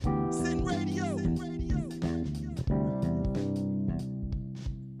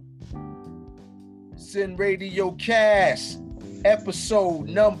Sin Radio Cast, episode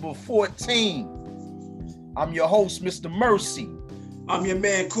number 14. I'm your host, Mr. Mercy. I'm your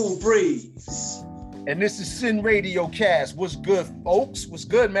man, Cool Breeze. And this is Sin Radio Cast. What's good, folks? What's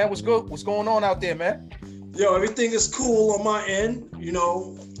good, man? What's good? What's going on out there, man? Yo, everything is cool on my end. You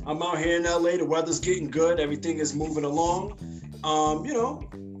know, I'm out here in LA. The weather's getting good. Everything is moving along.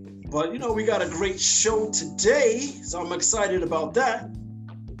 But we got a great show today, so I'm excited about that.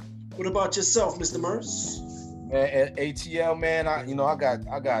 What about yourself, Mr. Merce? Man, at ATL, man, I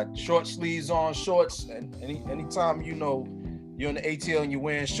got short sleeves on, shorts, and anytime you're in the ATL and you're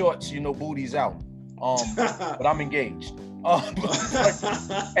wearing shorts, booty's out. But I'm engaged.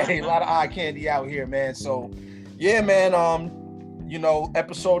 Hey, a lot of eye candy out here, man. So, yeah, man.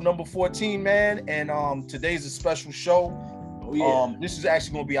 Episode number 14, man, and today's a special show. Oh yeah. This is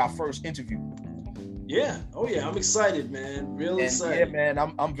actually gonna be our first interview. Yeah. Oh yeah. I'm excited, man. Really excited. Yeah,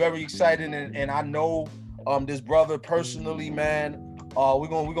 man. I'm very excited, and I know this brother personally, man. We're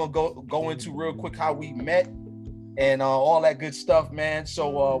gonna go into real quick how we met and all that good stuff, man.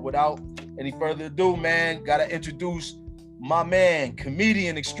 So without any further ado, man, gotta introduce my man,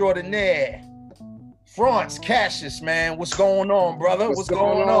 comedian extraordinaire, Franz Cassius, man. What's going on, brother? What's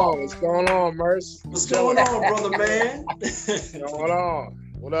going on? What's going on, Merce? What's going on, brother, man? What's going on?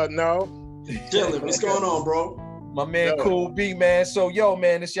 What up, No? Dylan, what's going on, bro? My man, Cool B, man. So, yo,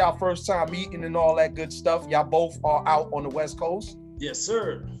 man, it's y'all first time meeting and all that good stuff. Y'all both are out on the West Coast. Yes,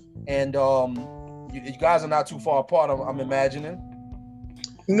 sir. And you guys are not too far apart, I'm imagining.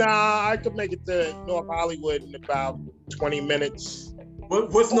 Nah, I could make it to North Hollywood in about 20 minutes.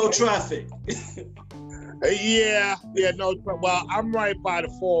 With no traffic. Yeah, no. Well, I'm right by the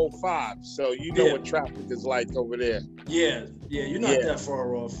 405, so you know what traffic is like over there. Yeah, you're not that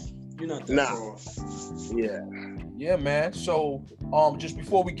far off. You're not that far off. Yeah, man. So, just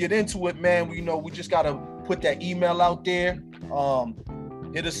before we get into it, man, we just gotta put that email out there.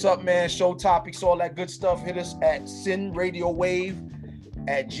 Hit us up, man. Show topics, all that good stuff. Hit us at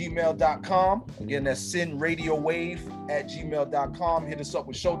sinradiowave@gmail.com. Again, that's sinradiowave@gmail.com. Hit us up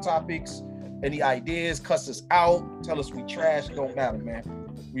with show topics. Any ideas, cuss us out, tell us we trash, it don't matter, man.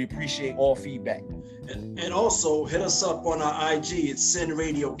 We appreciate all feedback. And also hit us up on our IG. It's Sin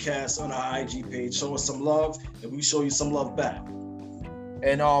Radio Cast on our IG page. Show us some love, and we show you some love back.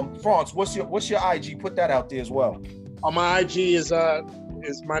 And Franz, what's your IG? Put that out there as well. On my IG is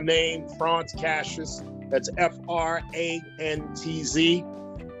my name, Franz Cassius. That's FRANTZ,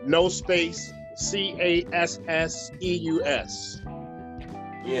 no space, CASSEUS.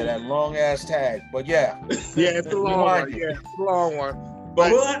 Yeah, that long ass tag, but yeah. Yeah, it's a long one. Yeah, it's a long one.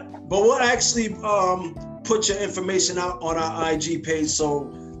 But we'll actually put your information out on our IG page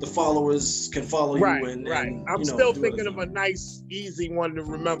so the followers can follow you. Right. And I'm still thinking of a nice, easy one to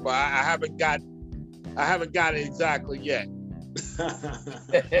remember. I haven't got it exactly yet.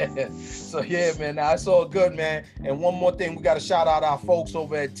 So yeah, man, it's all good, man. And one more thing, we got to shout out our folks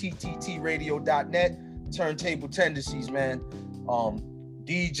over at tttradio.net, Turntable Tendencies, man.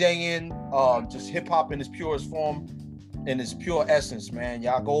 DJing, just hip hop in its purest form, in its pure essence, man.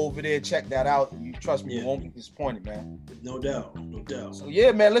 Y'all go over there, check that out. You trust me, you won't be disappointed, man. No doubt. So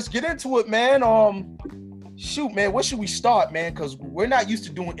yeah, man, let's get into it, man. Shoot, man, where should we start, man? Because we're not used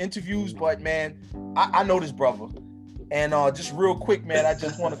to doing interviews, but man, I know this brother. And just real quick, man, I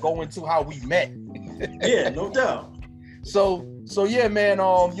just want to go into how we met. Yeah, no doubt. So yeah, man,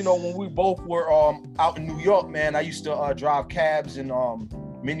 when we both were out in New York, man, I used to drive cabs in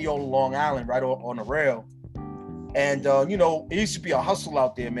Mineola, Long Island, right on the rail. And it used to be a hustle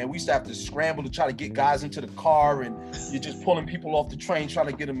out there, man. We used to have to scramble to try to get guys into the car, and you're just pulling people off the train trying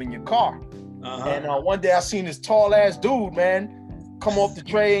to get them in your car. Uh-huh. And one day I seen this tall ass dude, man, come off the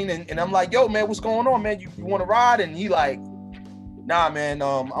train, and I'm like, yo, man, what's going on, man? You want to ride? And he like, nah, man,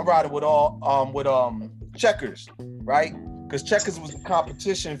 I'm riding with Checkers, right? Because Checkers was the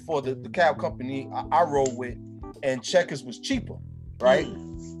competition for the cab company I rode with, and Checkers was cheaper, right?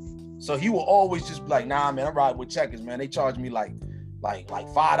 So he will always just be like, nah, man, I'm riding with Checkers, man. They charge me like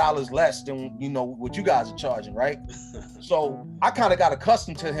 $5 less than what you guys are charging, right? So I kind of got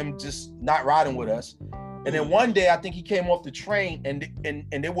accustomed to him just not riding with us. And then one day I think he came off the train and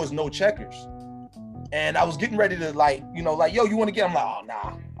there was no Checkers. And I was getting ready to yo, you want to get? I'm like, oh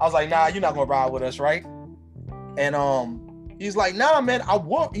nah. I was like, nah, you're not gonna ride with us, right? And he's like, nah, man, I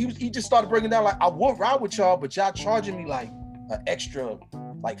would. He just started breaking down like, I would ride with y'all, but y'all charging me like an extra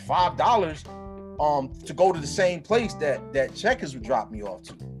like $5 to go to the same place that Checkers would drop me off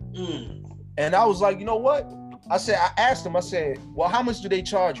to. And I was like, you know what? I asked him, I said, well, how much do they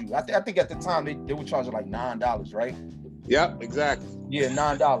charge you? I think at the time they were charging like $9, right? Yep, exactly. Yeah,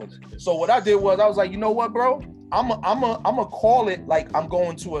 $9. So what I did was I was like, you know what, bro? I'm a call it like I'm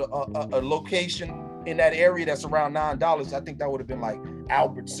going to a location in that area that's around $9. I think that would have been like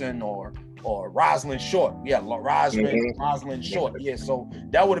Albertson or Roslyn Short. Yeah, Roslyn Short. Yeah, so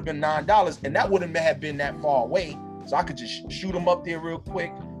that would have been $9, and that wouldn't have been that far away. So I could just shoot them up there real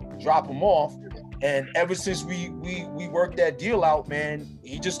quick, drop them off. And ever since we worked that deal out, man,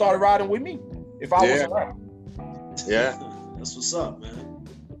 he just started riding with me if I was around. Yeah. That's what's up, man.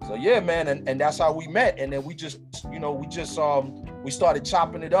 So yeah, man, and that's how we met. And then we started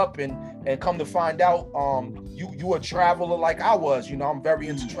chopping it up, and come to find out, you a traveler like I was. You know, I'm very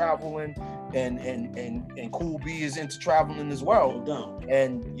into traveling, and Cool B is into traveling as well.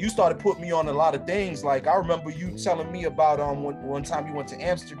 And you started putting me on a lot of things. Like I remember you telling me about one time you went to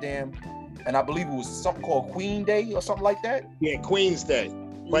Amsterdam, and I believe it was something called Queen Day or something like that. Yeah, Queen's Day.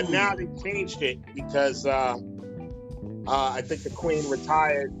 But now they changed it because I think the Queen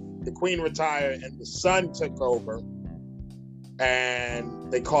retired. The Queen retired, and the son took over,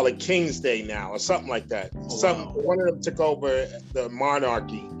 and they call it King's Day now, or something like that. One of them took over the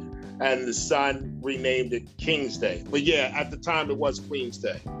monarchy, and the son renamed it King's Day. But yeah, at the time it was Queen's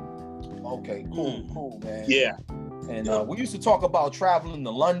Day. Okay, cool, man. Yeah. And we used to talk about traveling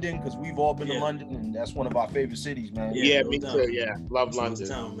to London because we've all been to London, and that's one of our favorite cities, man. Yeah, me too. Yeah, love London.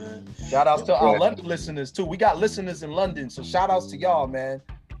 Town, man. Shout outs to our London listeners too. We got listeners in London, so shout outs to y'all, man.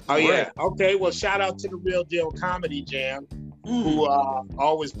 Oh yeah. Okay. Well, shout out to the Real Deal Comedy Jam, who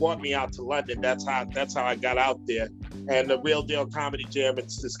always brought me out to London. That's how I got out there. And the Real Deal Comedy Jam,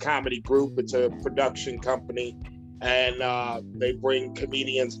 it's this comedy group. It's a production company, and they bring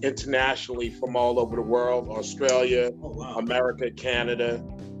comedians internationally from all over the world: Australia, America, Canada,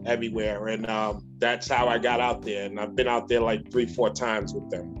 everywhere. And that's how I got out there. And I've been out there like 3-4 times with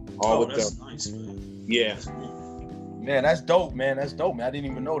them. That's nice, man. Yeah. Man, that's dope, man. That's dope, man. I didn't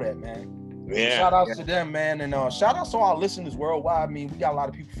even know that, man. Yeah. Shout outs to them, man. And shout outs to our listeners worldwide. I mean, we got a lot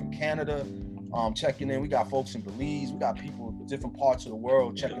of people from Canada checking in. We got folks in Belize. We got people in different parts of the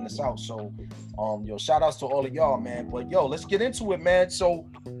world checking us out. So, shout outs to all of y'all, man. But let's get into it, man. So,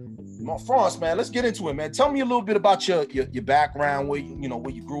 France, man, let's get into it, man. Tell me a little bit about your background, where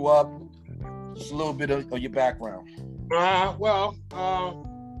you grew up. Just a little bit of your background.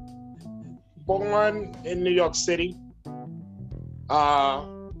 Born in New York City.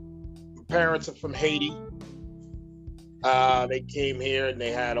 Parents are from Haiti. They came here and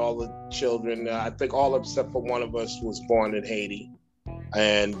they had all the children. I think all except for one of us was born in Haiti.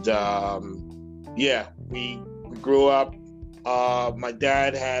 And we grew up. My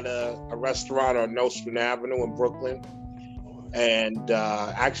dad had a restaurant on Nostrand Avenue in Brooklyn. And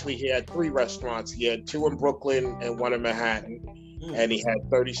actually he had 3 restaurants. He had 2 in Brooklyn and 1 in Manhattan. And he had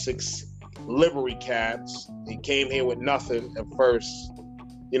 36 livery cabs. He came here with nothing at first.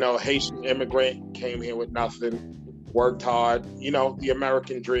 Haitian immigrant, came here with nothing, worked hard, the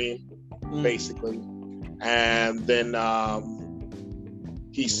American dream, basically. And then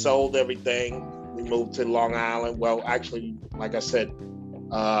he sold everything. We moved to Long Island. Well, actually, like I said,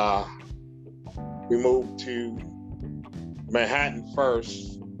 we moved to Manhattan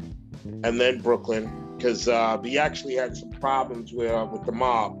first and then Brooklyn, because we actually had some problems with the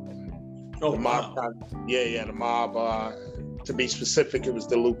mob. The mob. The mob. To be specific, it was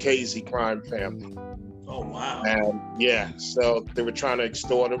the Lucchese crime family. Oh wow! And so they were trying to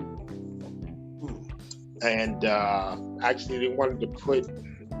extort him, and actually they wanted to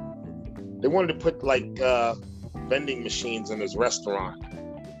put like vending machines in his restaurant,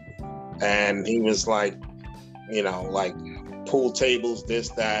 and he was like, like pool tables, this,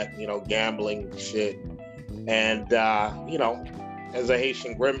 that, gambling shit, and as a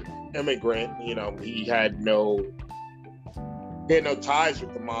Haitian immigrant, he had no ties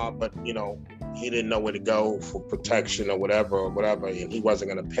with the mob, but he didn't know where to go for protection or whatever, and he wasn't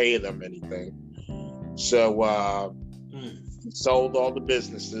going to pay them anything. So he sold all the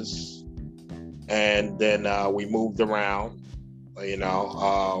businesses, and then we moved around. We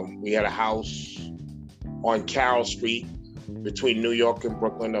had a house on Carroll Street between New York and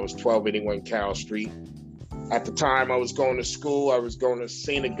Brooklyn. That was 1281 Carroll Street. At the time I was going to school, I was going to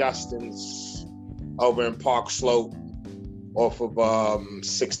St. Augustine's over in Park Slope, off of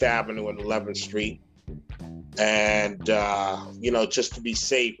 6th Avenue and 11th Street. And, just to be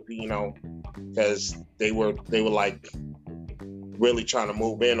safe, because they were like really trying to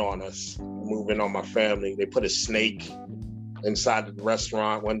move in on us, move in on my family. They put a snake inside of the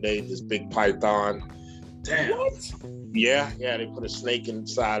restaurant one day, this big python. Damn. What? Yeah, they put a snake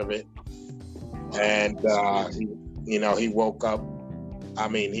inside of it. And, he woke up. I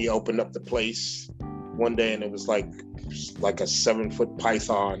mean, he opened up the place one day, and it was like a 7-foot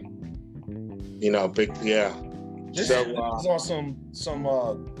python. You know, big, yeah. This So, is on some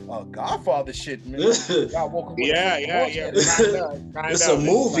Godfather shit, man. God woke up with yeah. It's a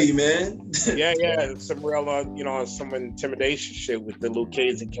movie, man. Yeah. Some real, some intimidation shit with the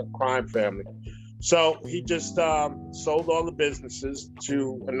Lucchese crime family. So he just sold all the businesses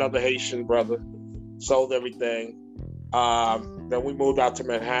to another Haitian brother, sold everything. Then we moved out to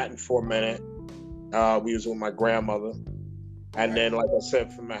Manhattan for a minute. We was with my grandmother. And then, like I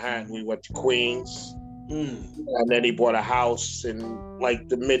said, from Manhattan, we went to Queens. And then he bought a house in like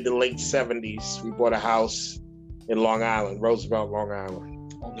the mid to late 70s. We bought a house in Long Island, Roosevelt, Long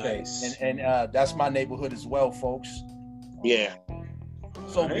Island. Okay. Nice. And that's my neighborhood as well, folks. Yeah.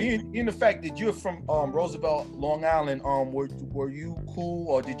 So being the fact that you're from Roosevelt, Long Island, were you cool,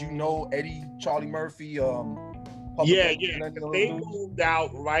 or did you know Eddie, Charlie Murphy? Yeah. They moved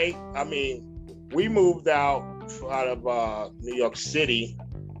out, right? I mean, we moved out of New York City,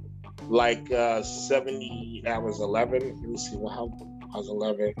 like 70. I was 11. Let me see. How I was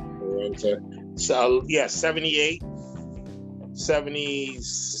 11. So yeah, 78,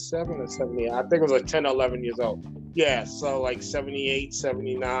 77 or 78. I think it was like 10 or 11 years old. Yeah, so like 78,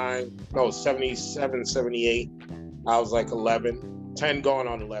 79, no, 77, 78. I was like 11, 10 going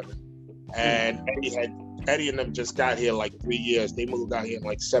on 11. And Eddie and them just got here like 3 years. They moved out here in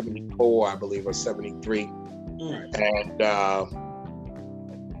like 74, I believe, or 73. And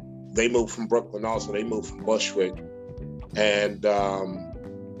they moved from Brooklyn also. They moved from Bushwick. And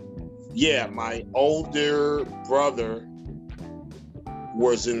my older brother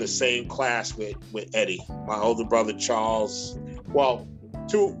was in the same class with Eddie. My older brother, Charles. Well,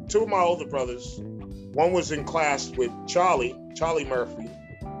 two of my older brothers. One was in class with Charlie Murphy.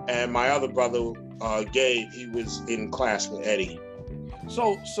 And my other brother, Gabe, he was in class with Eddie.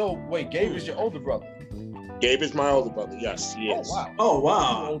 So wait, Gabe is your older brother? Gabe is my older brother. Yes, he is. Oh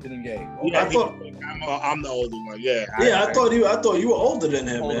wow. You're older than Gabe. Okay. Yeah, I'm the older one. Yeah. I thought you were older than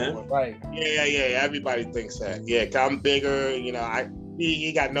him, man. One, right. Yeah. Everybody thinks that. Yeah, 'cause I'm bigger.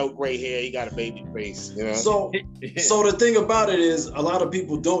 He got no gray hair. He got a baby face. So the thing about it is, a lot of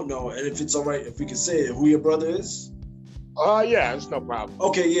people don't know, and if it's all right, if we can say it, who your brother is. Yeah, it's no problem.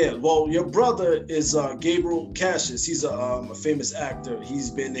 Okay, yeah. Well, your brother is Gabriel Cassius. He's a famous actor.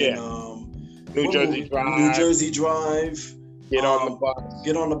 He's been in New Jersey Drive. New Jersey Drive. Get on the bus.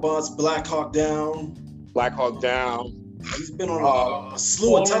 Get on the bus. Black Hawk Down. He's been on a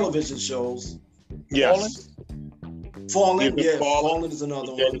slew of television shows. Yes. Fallen. Fallen is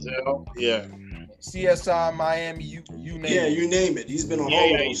another one. Yeah. CSI Miami. You name it. Yeah, you name it. He's been on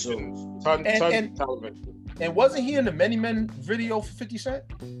all of those shows. Tons of television. And wasn't he in the Many Men video for 50 Cent?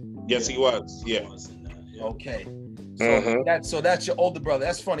 Yes, he was. Yeah. Okay. So that's your older brother.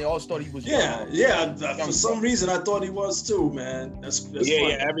 That's funny. I always thought he was. Yeah. For some reason, I thought he was too, man. That's funny.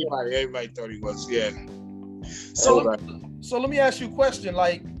 Yeah. Everybody thought he was. Yeah. So let me ask you a question.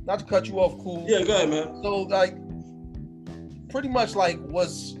 Like, not to cut you off, cool. Yeah, go ahead, man. So like, pretty much like,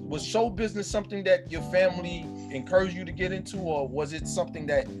 was show business something that your family encouraged you to get into, or was it something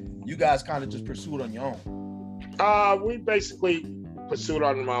that you guys kind of just pursued on your own? We basically pursued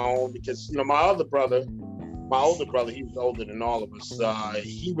on my own because my older brother, he was older than all of us.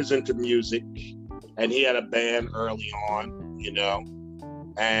 He was into music, and he had a band early on,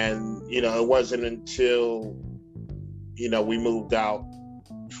 and it wasn't until we moved out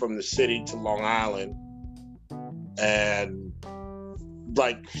from the city to Long Island, and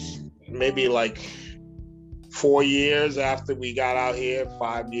maybe 4 years after we got out here,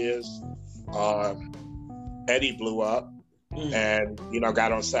 5 years, Eddie blew up and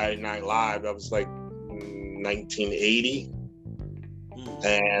got on Saturday Night Live. That was like 1980.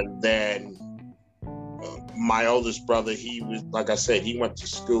 And then my oldest brother, he was, like I said, he went to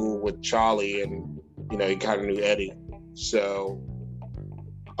school with Charlie, and he kind of knew Eddie. So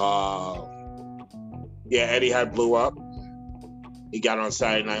Eddie had blew up. He got on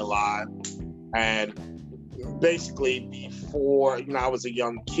Saturday Night Live, and basically before, I was a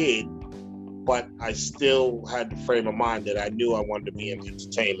young kid, but I still had the frame of mind that I knew I wanted to be in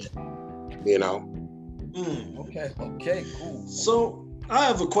entertainment, Okay, cool. So I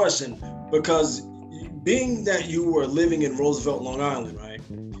have a question, because being that you were living in Roosevelt, Long Island, right?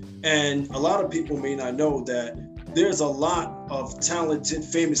 And a lot of people may not know that there's a lot of talented,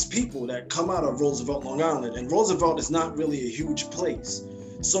 famous people that come out of Roosevelt, Long Island, and Roosevelt is not really a huge place.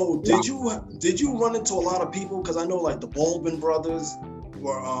 So did you run into a lot of people? Because I know like the Baldwin brothers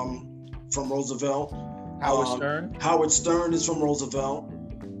were from Roosevelt. Howard Stern. Howard Stern is from Roosevelt.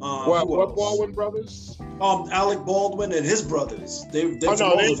 What Baldwin brothers? Alec Baldwin and his brothers. They're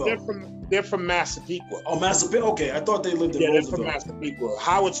from Roosevelt. They're from Massapequa. Oh, Massapequa. Okay, I thought they lived in Roosevelt. They're from Massapequa.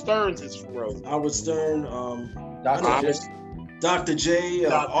 Howard Stearns is from Roosevelt. Howard Stern, Dr. J,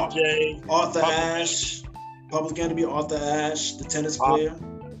 Arthur Ashe, Public Enemy, Arthur Ashe, the tennis player.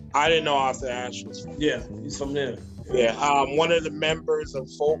 I didn't know Arthur Ashe was from there. Yeah, he's from there. Yeah, one of the members of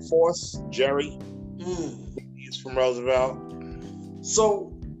Folk Force, Jerry, he's from Roosevelt.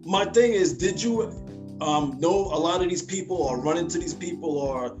 So my thing is, did you know a lot of these people or run into these people,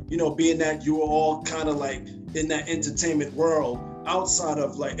 or, you know, being that you were all kind of like in that entertainment world outside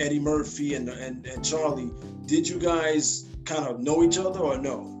of like Eddie Murphy and Charlie, did you guys kind of know each other or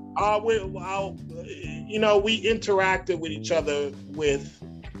no? We interacted with each other with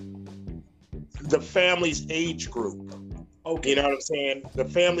the family's age group. Okay. You know what I'm saying? The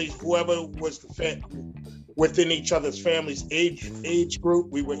family, whoever was within each other's family's age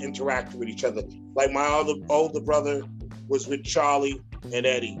group, we would interact with each other. Like my older brother was with Charlie and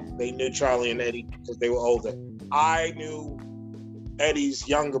Eddie. They knew Charlie and Eddie because they were older. I knew Eddie's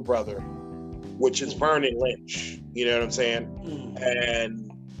younger brother, which is Vernon Lynch. You know what I'm saying?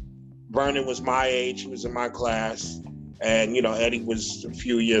 And Vernon was my age. He was in my class. And, you know, Eddie was a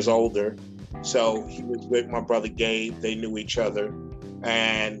few years older. So he was with my brother Gabe. They knew each other.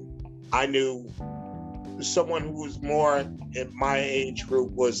 And I knew someone who was more in my age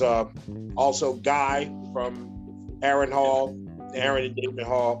group was also Guy from Aaron and Damon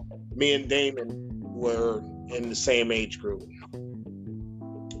Hall. Me and Damon were in the same age group.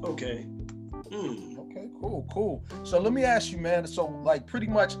 Okay. Okay, cool. So let me ask you, man. So like pretty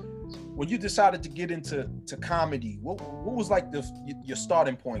much when you decided to get into comedy, what was like your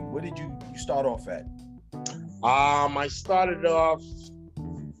starting point? Where did you start off at? I started off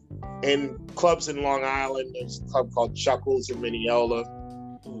in clubs in Long Island. There's a club called Chuckles in Mineola.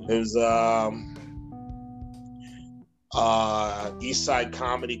 There's East Side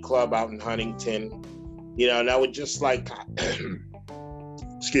Comedy Club out in Huntington. You know, and I would just like,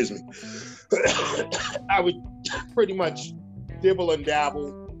 excuse me, I would pretty much dibble and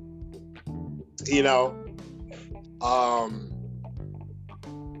dabble. You know,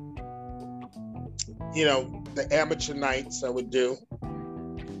 the amateur nights I would do.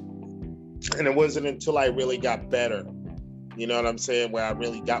 And it wasn't until I really got better, you know what I'm saying, where I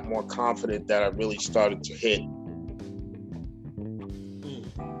really got more confident that I really started to hit.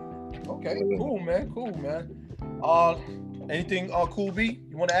 Okay, cool, man. Anything, Cool B,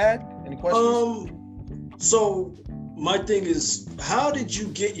 you want to add? Any questions? So my thing is, how did you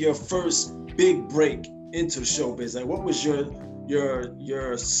get your first big break into showbiz? Like, what was your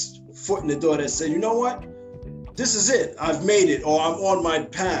foot in the door that said, you know what, this is it, I've made it, or I'm on my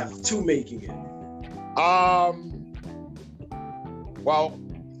path to making it? Well,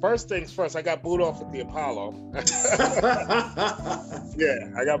 first things first, I got booed off at the Apollo.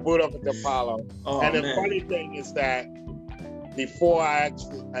 Yeah, I got booed off at the Apollo. And the funny thing is that before I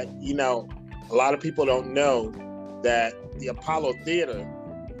a lot of people don't know that the Apollo Theater,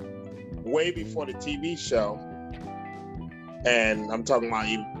 way before the TV show, and I'm talking about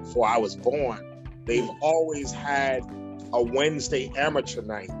even before I was born, they've always had a Wednesday amateur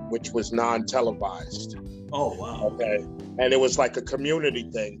night, which was non-televised. Oh, wow. Okay. And it was like a community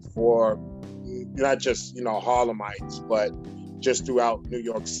thing for not just, Harlemites, but just throughout New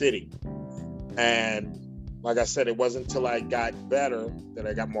York City. And like I said, it wasn't until I got better that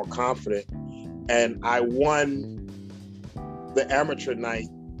I got more confident. And I won the amateur night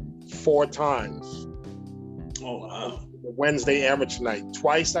 4 times. Oh, wow. The Wednesday amateur night.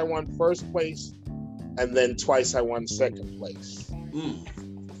 Twice I won first place, and then twice I won second place.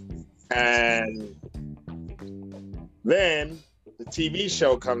 And then the TV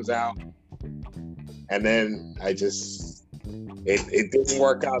show comes out, and then I just, it didn't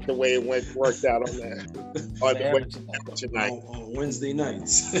work out the way it worked out on the amateur night. On Wednesday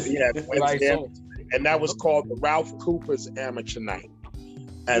nights. Yeah, Wednesday amateur. And that was called the Ralph Cooper's Amateur Night.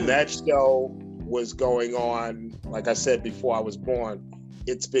 And that show was going on, like I said, before I was born.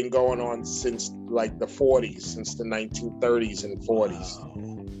 It's been going on since like the 40s, since the 1930s and 40s. Wow.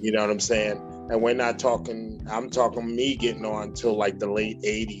 You know what I'm saying? And I'm talking me getting on till like the late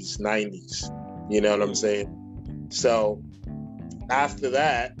 80s, 90s. You know what I'm saying? So after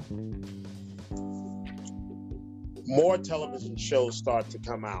that, more television shows start to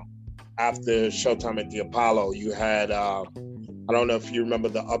come out. After Showtime at the Apollo, you had, I don't know if you remember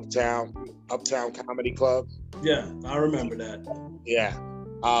the Uptown Comedy Club. Yeah, I remember that. Yeah.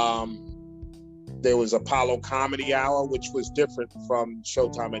 There was Apollo Comedy Hour, which was different from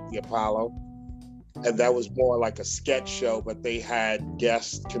Showtime at the Apollo. and that was more like a sketch show, but they had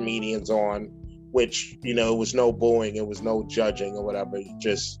guest comedians on, which, you know, it was no booing, it was no judging or whatever. You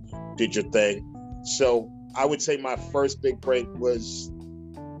just did your thing. So I would say my first big break was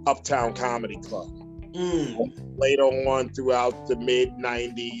Uptown Comedy Club. Later on, throughout the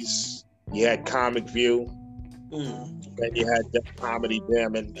mid-90s, you had Comic View, and you had Def Comedy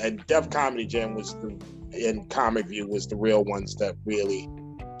Jam, and Def Comedy Jam and Comic View was the real ones that really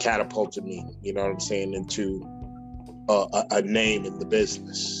catapulted me, you know what I'm saying, into a name in the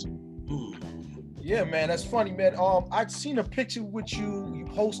business. Yeah, man, that's funny, man. I'd seen a picture with you. You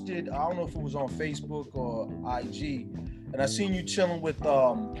posted, I don't know if it was on Facebook or IG, and I seen you chilling with,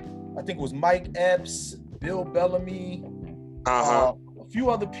 I think it was Mike Epps, Bill Bellamy, a few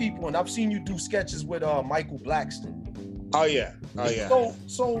other people, and I've seen you do sketches with Michael Blackston. Oh yeah.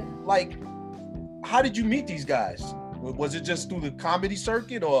 So like, how did you meet these guys? Was it just through the comedy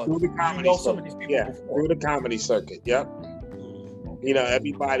circuit, or through the comedy you know some of these people before? Through the comedy circuit. Yep. You know,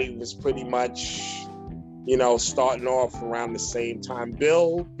 everybody was pretty much, you know, starting off around the same time.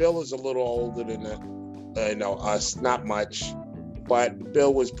 Bill is a little older than us, not much, but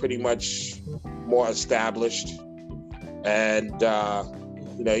Bill was pretty much more established, and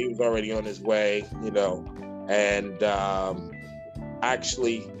you know, he was already on his way, you know, and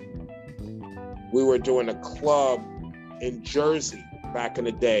actually we were doing a club in Jersey back in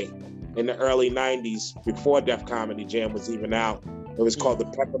the day, in the early 90s, before Def Comedy Jam was even out. It was called the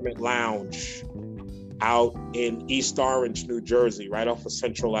Peppermint Lounge, out in East Orange, New Jersey, right off of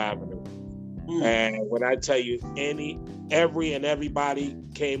Central Avenue. And when I tell you, everybody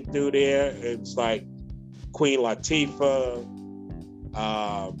came through there, it's like Queen Latifah,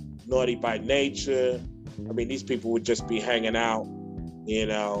 Naughty by Nature. I mean, these people would just be hanging out, you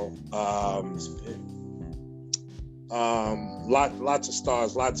know. Lots of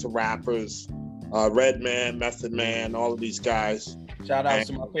stars, lots of rappers, Redman, Method Man, all of these guys. Shout out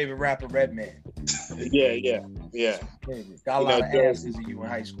to my favorite rapper, Redman. Yeah. Got a lot of asses in you in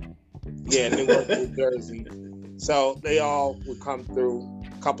high school. Yeah, Newark, New Jersey. So they all would come through,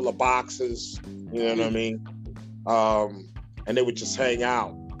 a couple of boxes, you know what I mean? And they would just hang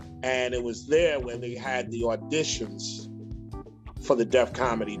out. And it was there when they had the auditions for the Def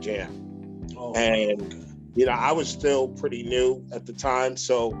Comedy Jam. And, you know, I was still pretty new at the time,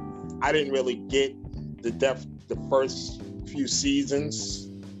 so I didn't really get the first few seasons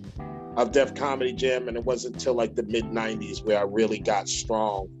of Def Comedy Jam, and it wasn't until like the mid-90s where I really got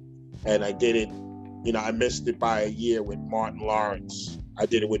strong. And I did it, you know, I missed it by a year with Martin Lawrence. I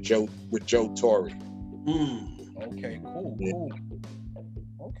did it with Joe Torre. Okay, cool.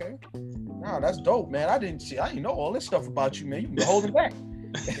 Okay. Nah, that's dope, man. I didn't know all this stuff about you, man. You've been holding back.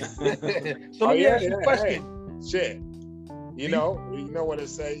 So let me ask you a question. Hey, shit. You know what I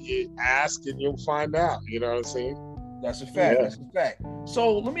say? You ask and you'll find out. You know what I'm saying? That's a fact. Yeah. That's a fact.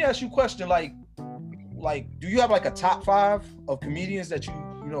 So let me ask you a question. Like, do you have like a top 5 of comedians that you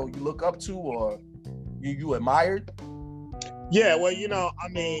look up to or you admired? Yeah, well, you know, I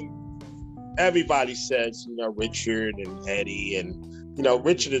mean, everybody says, you know, Richard and Eddie, and you know,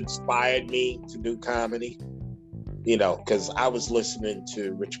 Richard inspired me to do comedy. You know, because I was listening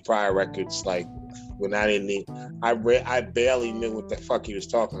to Richard Pryor records like when I barely knew what the fuck he was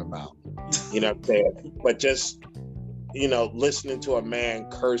talking about. You know what I'm saying? But just, you know, listening to a man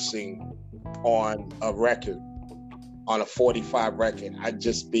cursing on a record, on a 45 record, I'd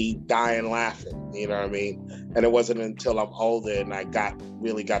just be dying laughing, you know what I mean? And it wasn't until I'm older and I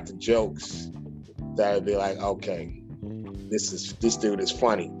really got the jokes that I'd be like, okay, this dude is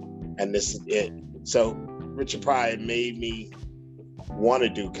funny, and this is it. So Richard Pryor made me want to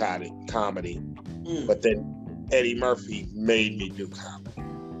do comedy, but then Eddie Murphy made me do comedy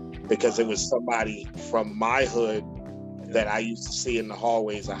because it was somebody from my hood that I used to see in the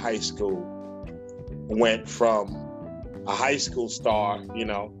hallways of high school. Went from a high school star, you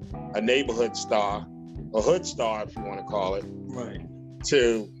know, a neighborhood star, a hood star, if you want to call it, right,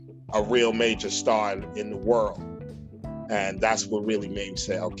 to a real major star in the world. And that's what really made me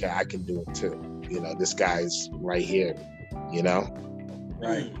say, okay, I can do it too. You know, this guy's right here, you know?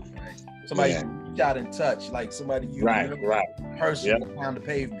 Right. Somebody you got in touch, like somebody you person on the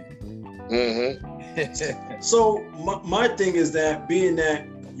pavement. Mm-hmm. So my thing is that being that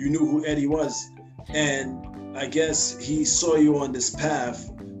you knew who Eddie was, and I guess he saw you on this path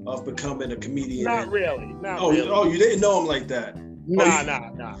of becoming a comedian. Not really. Oh, you didn't know him like that?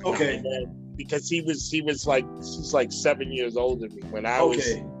 Nah. Okay. Because he's like 7 years older than me. When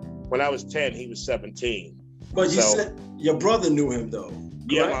I was 10, he was 17. But you said your brother knew him though.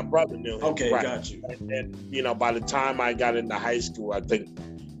 Yeah, my brother knew him. Okay, got you. And you know, by the time I got into high school, I think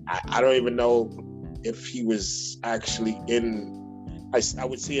I don't even know if he was actually I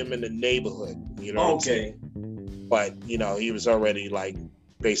would see him in the neighborhood, you know. Okay. But you know, he was already like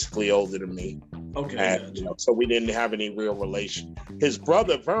basically older than me. Okay. And, you know, so we didn't have any real relation. His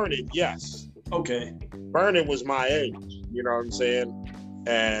brother Vernon, yes. Okay. Vernon was my age, you know what I'm saying?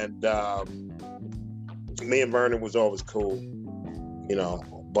 And me and Vernon was always cool, you know.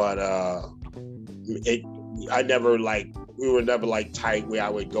 But we were never like tight where I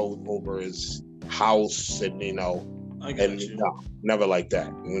would go over his house and, you know, no, never like that.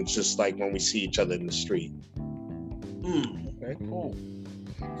 And it's just like when we see each other in the street. Okay, cool.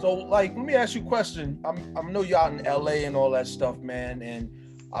 So, like, let me ask you a question. I know you're out in LA and all that stuff, man, and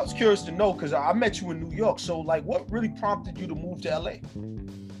I was curious to know because I met you in New York. So, like, what really prompted you to move to LA?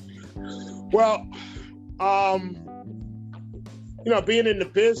 Well, you know, being in the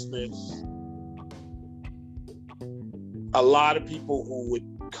business, a lot of people who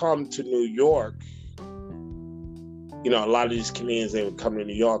would come to New York, you know, a lot of these Canadians, they would come to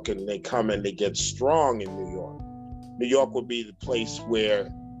New York and they come and they get strong in New York. New York would be the place where,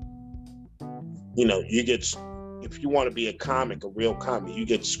 you know, if you want to be a comic, a real comic, you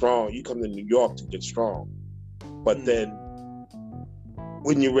get strong. You come to New York to get strong. But then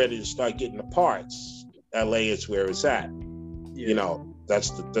when you're ready to start getting the parts, LA is where it's at. Yeah. You know,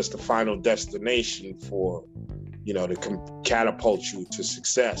 that's the final destination for, you know, to catapult you to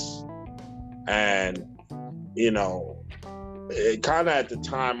success. And, you know, it kind of at the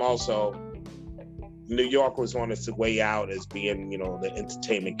time also, New York was on its way out as being, you know, the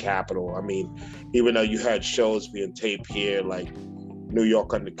entertainment capital. I mean, even though you had shows being taped here, like New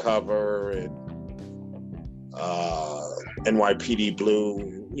York Undercover and NYPD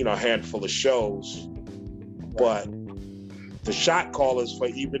Blue, you know, a handful of shows. But the shot callers for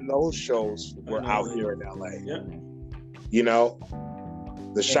even those shows were out here in LA. Yeah. You know,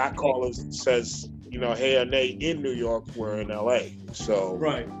 the shot callers says, you know, hey, and they in New York, we're in LA. So,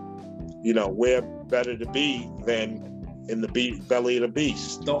 right. You know, where better to be than in the belly of the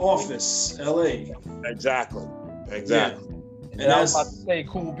beast. The Office, LA. Exactly. Yeah. And I was about to say,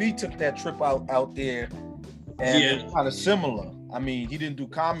 Cool B took that trip out there, and it's kind of similar. I mean, he didn't do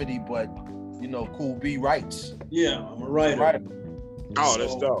comedy, but you know, Cool B writes. Yeah, I'm a writer. Oh,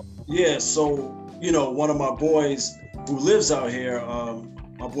 that's dope. Yeah, so you know, one of my boys who lives out here,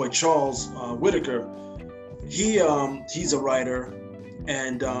 my boy Charles Whitaker, he's a writer.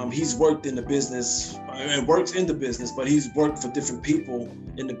 And he's worked in the business and works in the business, but he's worked for different people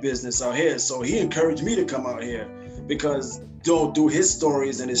in the business out here. So he encouraged me to come out here because do his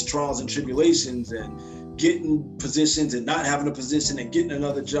stories and his trials and tribulations and getting positions and not having a position and getting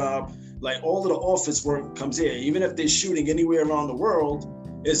another job. Like all of the office work comes here. Even if they're shooting anywhere around the world,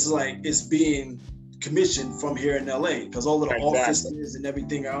 it's like it's being commissioned from here in LA because all of the offices and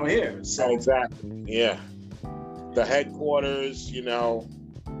everything out here. So exactly, yeah. The headquarters, you know,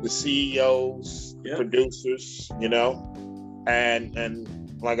 the CEOs, the producers, you know,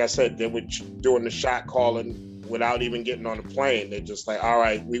 and like I said, they were doing the shot calling without even getting on the plane. They're just like, all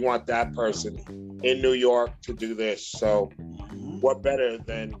right, we want that person in New York to do this. So what better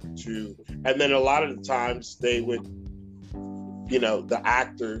than to, and then a lot of the times they would, you know, the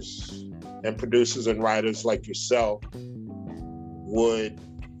actors and producers and writers like yourself would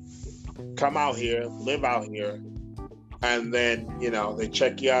come out here, live out here, and then, you know, they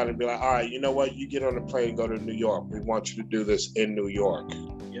check you out and be like, all right, you know what? You get on the plane and go to New York. We want you to do this in New York.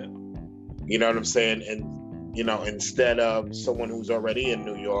 Yeah. You know what I'm saying? And, you know, instead of someone who's already in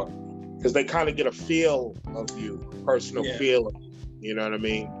New York, because they kind of get a feel of you, personal feel of you. You know what I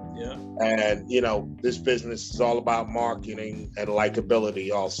mean? Yeah. And, you know, this business is all about marketing and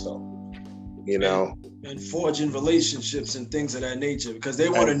likability also, you know? And forging relationships and things of that nature because they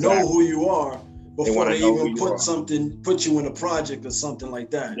want to know who you are before they even put you in a project or something like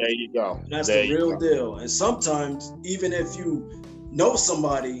that. There you go. And that's the real deal. And sometimes, even if you know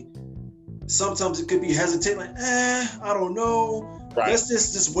somebody, sometimes it could be hesitant, like, I don't know. Right. Let's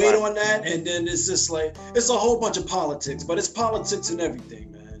just wait on that. And then it's just like, it's a whole bunch of politics, but it's politics and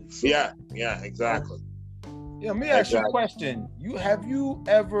everything, man. So, yeah, exactly. Yeah, let me ask you a question. Have you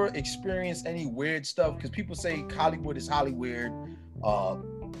ever experienced any weird stuff? Because people say Hollywood is Hollywood.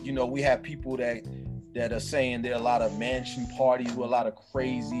 You know, we have people that are saying there are a lot of mansion parties with a lot of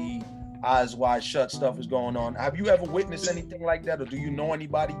crazy eyes wide shut stuff is going on. Have you ever witnessed anything like that, or do you know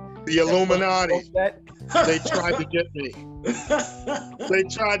anybody? The Illuminati. They tried to get me. They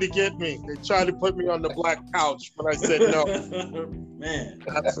tried to get me. They tried to put me on the black couch, but I said no. Man.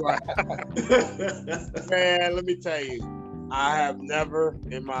 That's right. Man, let me tell you, I have never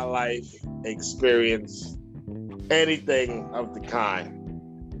in my life experienced anything of the kind.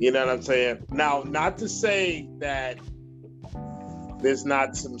 You know what I'm saying? Now, not to say that there's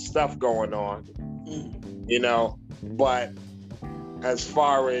not some stuff going on, you know, but as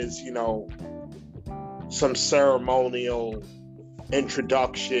far as, you know, some ceremonial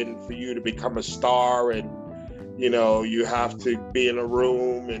introduction for you to become a star, and, you know, you have to be in a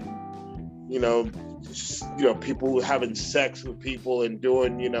room and, you know, people having sex with people and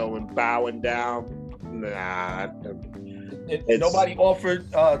doing, you know, and bowing down. Nah. Nobody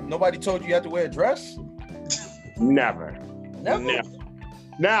offered, nobody told you had to wear a dress? Never. Never?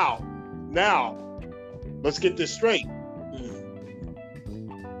 Now, let's get this straight.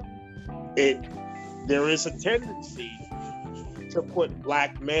 There is a tendency to put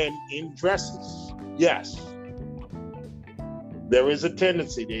black men in dresses. Yes. There is a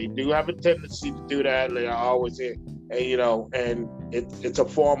tendency. They do have a tendency to do that. They are always in, and, you know, and it's a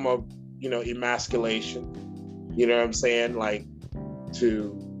form of, you know, emasculation. You know what I'm saying? Like,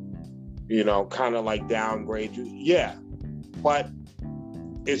 to, you know, kind of like downgrade you. Yeah. But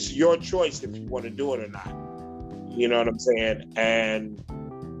it's your choice if you want to do it or not. You know what I'm saying? And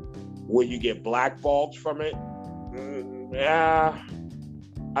will you get blackballed from it? Yeah,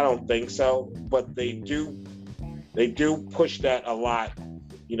 I don't think so. But they do push that a lot,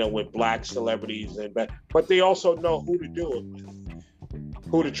 you know, with black celebrities, but they also know who to do it with,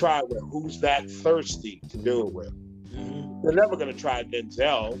 who to try it with, who's that thirsty to do it with. They're never gonna try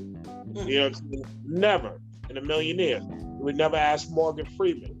Denzel. You know what I'm saying? Never in a million years. They would never ask Morgan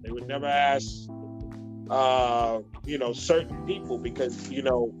Freeman. They would never ask, you know, certain people, because, you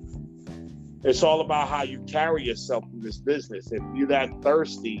know, it's all about how you carry yourself in this business. If you're that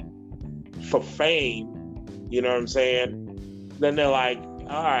thirsty for fame, you know what I'm saying, then they're like,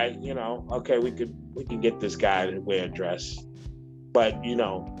 all right, you know, okay, we can get this guy to wear a dress, but, you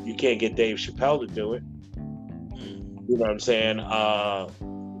know, you can't get Dave Chappelle to do it. You know what I'm saying?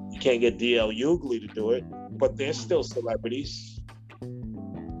 You can't get D.L. Hughley to do it, but they're still celebrities.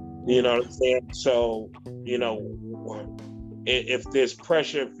 You know what I'm saying? So, you know, if there's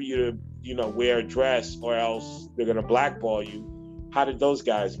pressure for you to, you know, wear a dress, or else they're gonna blackball you, how did those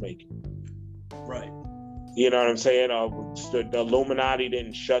guys make it? Right. You know what I'm saying? The Illuminati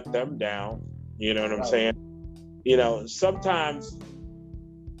didn't shut them down. You know what I'm saying? You know, sometimes,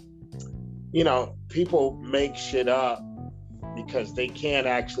 you know, people make shit up because they can't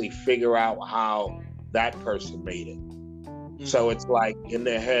actually figure out how that person made it. So it's like in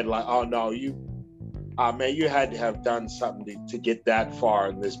their head, like, oh no, man, you had to have done something to get that far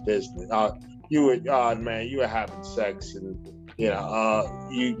in this business. You were having sex, and, you know,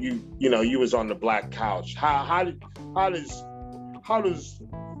 you know, you was on the black couch. How does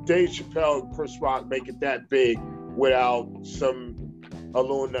Dave Chappelle and Chris Rock make it that big without some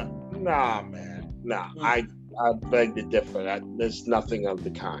Illuminati? Nah, man, nah. I beg to differ. There's nothing of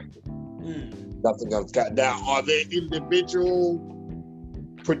the kind. Nothing of the kind. Now, are there individual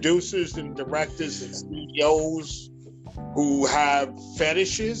producers and directors and CEOs who have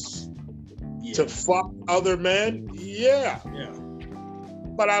fetishes to fuck other men? Yeah.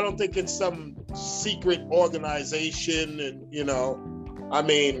 But I don't think it's some secret organization. And, you know, I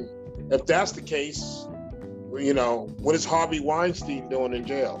mean, if that's the case, you know, what is Harvey Weinstein doing in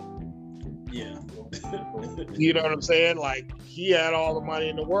jail? Yeah. You know what I'm saying? Like, he had all the money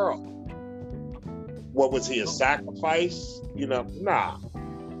in the world. What was he, a sacrifice? You know, nah.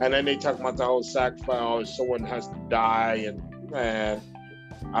 And then they talk about the whole sacrifice, someone has to die, and, man,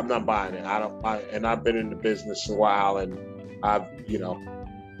 I'm not buying it. And I've been in the business a while, and I've, you know,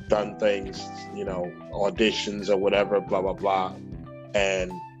 done things, you know, auditions or whatever, blah, blah, blah.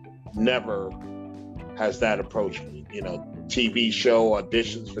 And never has that approached me. You know, TV show,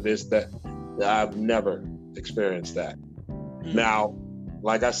 auditions for this, that. I've never experienced that. Now,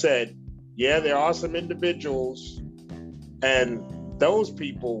 like I said, yeah, there are some individuals, and those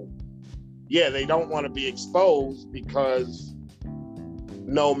people, yeah, they don't want to be exposed, because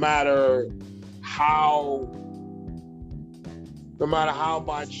no matter how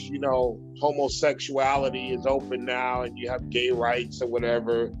much, you know, homosexuality is open now and you have gay rights or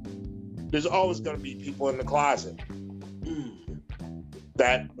whatever, there's always going to be people in the closet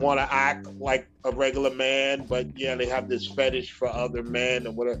that want to act like a regular man, but yeah, they have this fetish for other men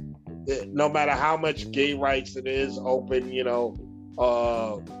or whatever. No matter how much gay rights it is open, you know,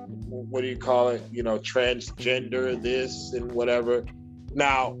 what do you call it? You know, transgender this and whatever.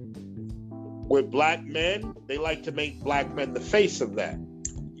 Now, with black men, they like to make black men the face of that.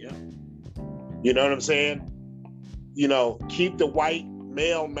 Yeah. You know what I'm saying? You know, keep the white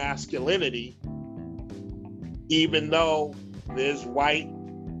male masculinity, even though there's white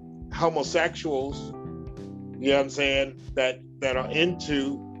homosexuals, you know what I'm saying, that are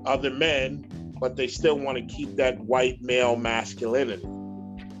into other men, but they still want to keep that white male masculinity.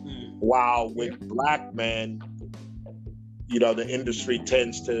 While with black men, you know, the industry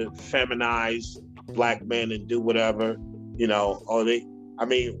tends to feminize black men and do whatever, you know,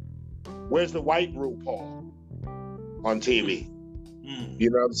 where's the white RuPaul on TV? You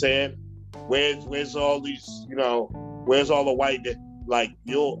know what I'm saying? Where's all these, you know, where's all the white, like,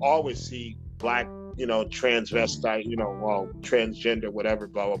 you'll always see black, you know, transvestite, you know, well, transgender, whatever,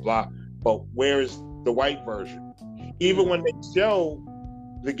 blah, blah, blah. But where's the white version? Even when they show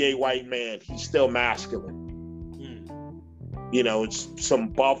the gay white man, he's still masculine. You know, it's some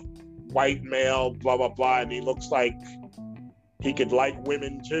buff white male, blah, blah, blah, and he looks like he could like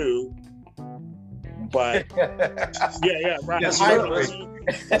women too. But yeah, right.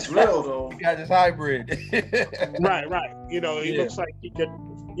 That's real though. He got this hybrid. right. You know, he looks like he could,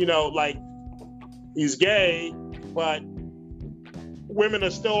 you know, like he's gay, but women are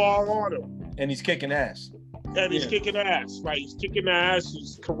still all on him. And he's kicking ass. And he's kicking ass, right? He's kicking ass,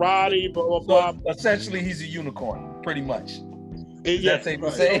 he's karate, blah, blah, blah. Essentially, he's a unicorn, pretty much. That's safe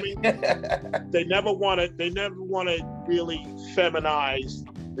to say. I mean, they never want to really feminize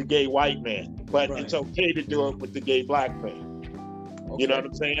the gay white man, but it's okay to do it with the gay black man. Okay. You know what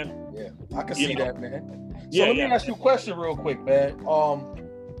I'm saying? Yeah, I can see that, man. So let me ask you a question real quick, man.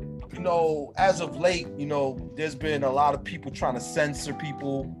 You know, as of late, you know, there's been a lot of people trying to censor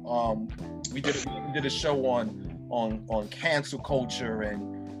people. We did a show on cancel culture, and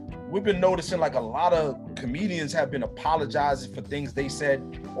we've been noticing like a lot of comedians have been apologizing for things they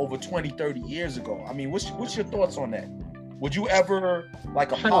said over 20, 30 years ago. I mean, what's your thoughts on that? Would you ever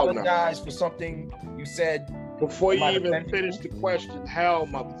like apologize for something you said? Before you even finish the question, hell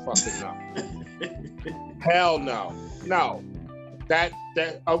motherfucker no. Hell no. No. That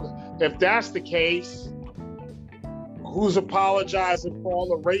if that's the case, who's apologizing for all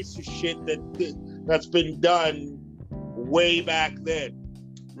the racist shit that's been done way back then?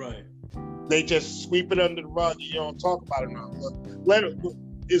 Right. They just sweep it under the rug. You don't talk about it now.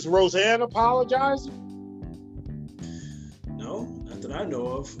 Is Roseanne apologizing? No, not that I know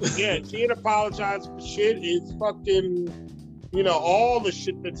of. Yeah, she ain't apologizing for shit. It's fucking, you know, all the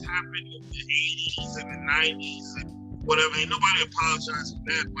shit that's happened in the 80s and the 90s and whatever. Ain't nobody apologizing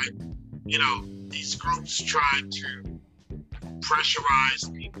for that. Like, you know, these groups try to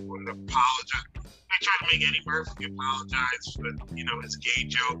pressurize people and apologize. They try to make Eddie Murphy apologize for, you know, his gay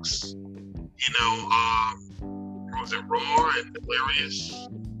jokes. You know, was it Raw and Delirious?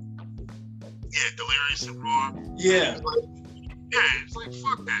 Yeah, Delirious and Raw. Yeah. It's like,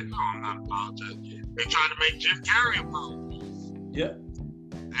 fuck that. No, I'm not apologizing. They tried to make Jim Carrey apologize. Yeah.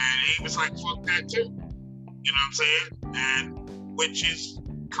 And he was like, fuck that too. You know what I'm saying? And which is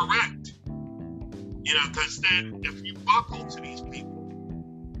correct. You know, because then if you buckle to these people,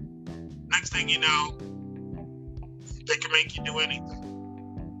 next thing you know, they can make you do anything.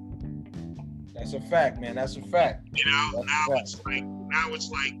 That's a fact, man. That's a fact. You know, now it's like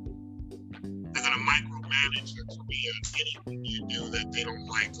they're gonna micromanage your career. Anything you do that they don't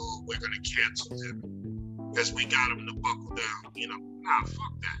like, oh, we're gonna cancel him because we got him to buckle down. You know, nah,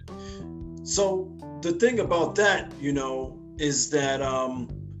 fuck that. So the thing about that, you know, is that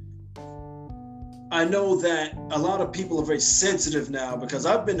I know that a lot of people are very sensitive now, because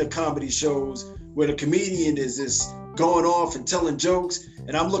I've been to comedy shows where the comedian is just going off and telling jokes,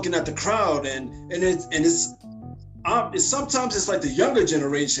 and I'm looking at the crowd, and it's sometimes it's like the younger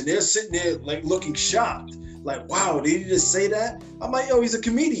generation. They're sitting there like looking shocked, like, wow, did he just say that? I'm like, yo, he's a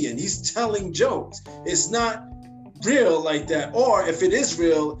comedian. He's telling jokes. It's not real like that. Or if it is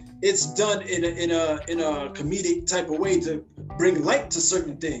real, it's done in a comedic type of way to bring light to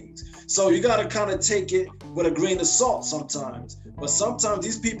certain things. So you got to kind of take it with a grain of salt sometimes. But sometimes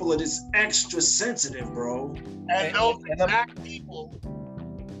these people are just extra sensitive, bro. And those exact people.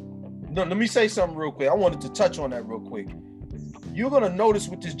 No, let me say something real quick. I wanted to touch on that real quick. You're gonna notice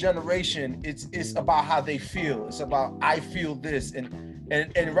with this generation, it's about how they feel. It's about, I feel this,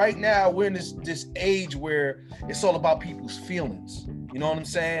 and right now we're in this age where it's all about people's feelings. You know what I'm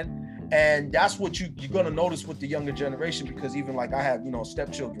saying? And that's what you're gonna notice with the younger generation, because even like I have, you know,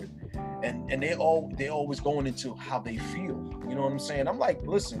 stepchildren, and they always going into how they feel. You know what I'm saying? I'm like,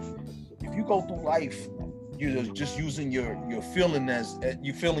 listen, if you go through life, you're just using your feeling as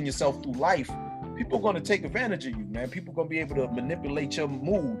you feeling yourself through life, people are going to take advantage of you, man. People are going to be able to manipulate your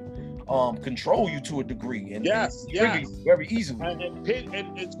mood, control you to a degree, and very easily.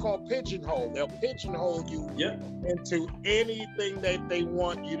 And it's called pigeonhole. They'll pigeonhole you into anything that they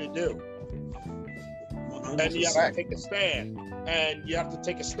want you to do. 100%. And you have to take a stand. And you have to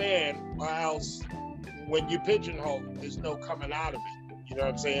take a stand, or else when you pigeonhole, there's no coming out of it. You know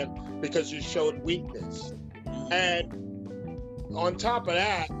what I'm saying? Because you showed weakness. And on top of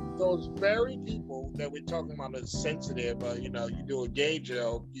that, those very people that we're talking about as sensitive, you know, you do a gay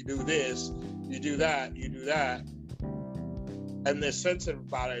joke, you do this, you do that, and they're sensitive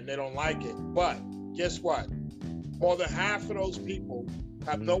about it and they don't like it. But guess what? More than half of those people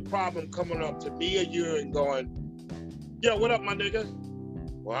have no problem coming up to me or you and going, yo, what up, my nigga?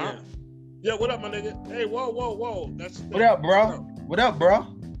 Wow. Yeah, what up, my nigga? Hey, whoa. What up, bro? What up, bro?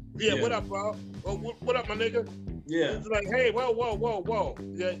 Yeah, what up, bro? Oh, what up, my nigga? Yeah. It's like, hey, whoa.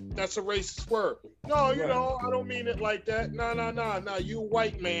 Yeah, that's a racist word. No, you know, I don't mean it like that. No. You a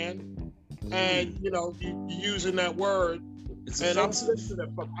white man, and you know, you using that word, It's and offensive.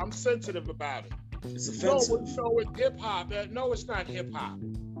 I'm sensitive about it. It's offensive. No, it's hip hop. No, it's not hip hop.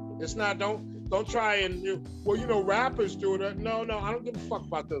 It's not. Don't try and well, you know, rappers do it. No, I don't give a fuck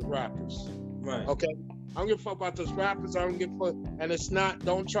about those rappers. Right. Okay, I don't give a fuck about those rappers. I don't give a fuck, and it's not.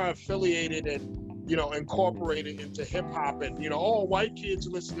 Don't try to affiliate it and, you know, incorporate it into hip hop and, you know, all white kids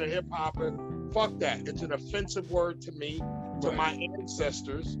listen to hip hop and fuck that. It's an offensive word to me, to my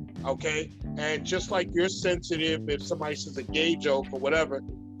ancestors. Okay, and just like you're sensitive if somebody says a gay joke or whatever,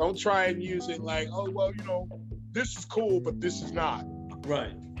 don't try and use it like, oh well, you know, this is cool, but this is not.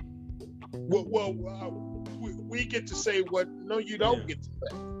 Right. Well, we get to say what. No, you don't get to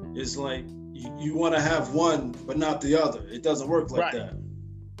say. It's like you want to have one, but not the other. It doesn't work like that.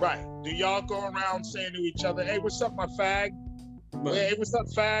 Right. Do y'all go around saying to each other, hey, what's up, my fag? Right. Hey, what's up,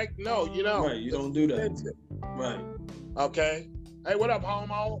 fag? No, you don't. Right. You don't do that. Right. Okay. Hey, what up,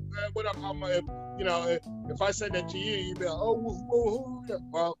 homo? What up, homo? If I said that to you, you'd be like, oh, who?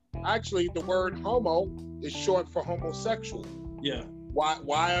 Well, actually, the word homo is short for homosexual. Yeah.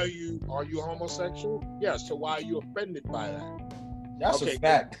 Why are you homosexual? Yeah, so why are you offended by that? That's a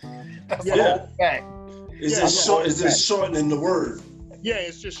fact. That's a whole fact. Is this shortening the word? Yeah,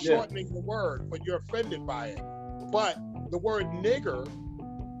 it's just shortening the word, but you're offended by it. But the word nigger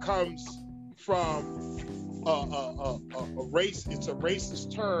comes from a race. It's a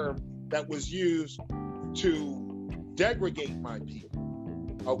racist term that was used to degrade my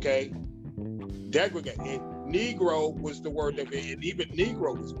people. Okay, degrade. And Negro was the word that, and even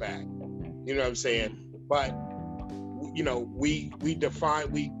Negro was bad. You know what I'm saying? But you know, we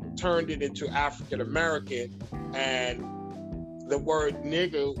turned it into African American, and the word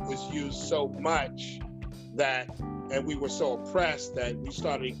nigger was used so much that, and we were so oppressed that we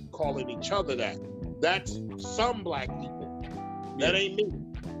started calling each other that. That's some black people. That ain't me.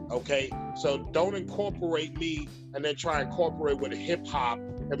 Okay? So don't incorporate me and then try and incorporate with hip hop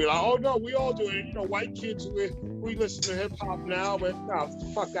and be like, oh no, we all do it. You know, white kids, we listen to hip hop now, but no,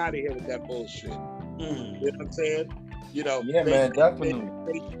 fuck out of here with that bullshit. You know what I'm saying? You know, man, definitely.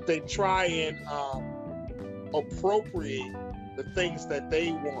 They try and appropriate the things that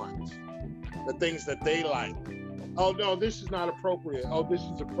they want, the things that they like. Oh no, this is not appropriate. Oh, this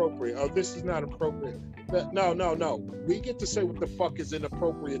is appropriate. Oh, this is not appropriate. No. We get to say what the fuck is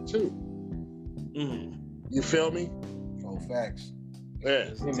inappropriate too. You feel me? Oh, facts. Yeah.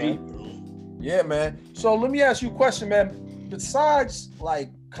 Yeah, man. So let me ask you a question, man. Besides like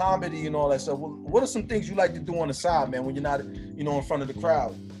comedy and all that stuff, what are some things you like to do on the side, man, when you're not, you know, in front of the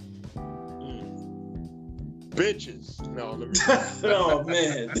crowd? Bitches. No, let me. Oh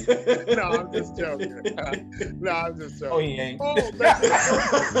man. No, I'm just joking. Oh, he ain't. Oh,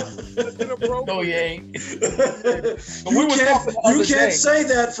 that's inappropriate. No, he ain't. You can't say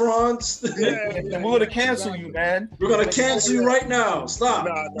that, Franz. Yeah, and we're gonna cancel you, man. We're gonna cancel you right now. Stop.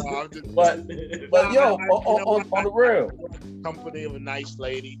 No, I'm just. But yo, on the real. Company of a nice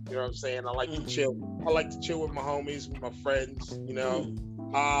lady, you know what I'm saying? I like to chill. I like to chill with my homies, with my friends, you know.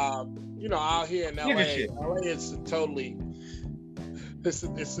 You know, out here in LA, it's totally, it's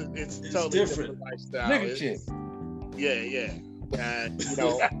totally different lifestyle. Nigga shit. Yeah. And you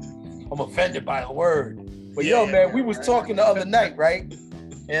know, I'm offended by a word. But yo, man, we was talking the other night, right?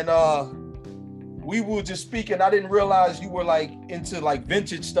 And we were just speaking. I didn't realize you were like into like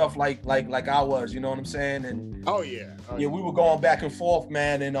vintage stuff, like I was. You know what I'm saying? And we were going back and forth,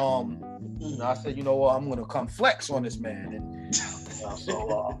 man. And you know, I said, you know what, I'm gonna come flex on this man. And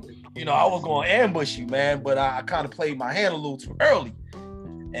so you know, I was gonna ambush you, man, but I kind of played my hand a little too early.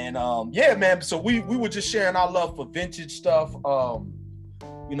 And yeah, man. So we were just sharing our love for vintage stuff.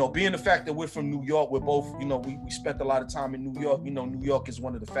 You know, being the fact that we're from New York, we're both, you know, we spent a lot of time in New York. You know, New York is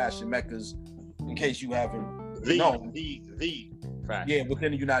one of the fashion meccas, in case you haven't known. The fashion. Yeah,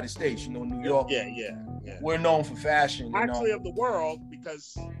 within the United States, you know, New York. Yeah. We're known for fashion. Actually, you know? of the world,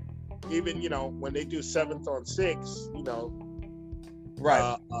 because even, you know, when they do 7th on 6, you know,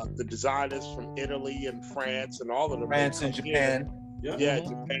 right, the designers from Italy and France and all of them. France and Japan. Yeah,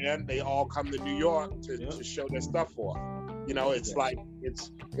 Japan. They all come to New York to show their stuff off. You know, it's like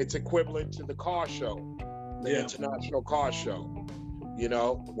it's equivalent to the car show, the international car show. You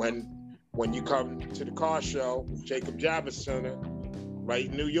know, when you come to the car show, Jacob Javits Center, right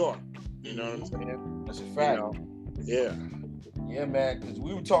in New York. You know what I'm saying? That's a fact. You know? Yeah, man. Because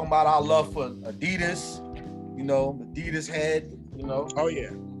we were talking about our love for Adidas. You know, Adidas head. You know. Oh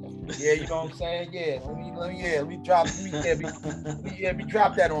yeah. Yeah, you know what I'm saying? Yeah, let me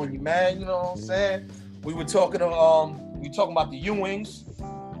drop that on you, man. You know what I'm saying? We were talking about the Ewings. A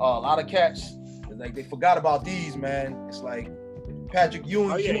lot of cats, like they forgot about these, man. It's like Patrick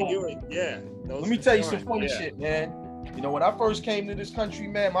Ewing. Oh yeah, Ewing. Yeah. Let me tell you some funny shit, man. You know, when I first came to this country,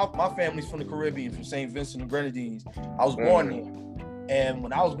 man, my family's from the Caribbean, from St. Vincent and Grenadines. I was born there, and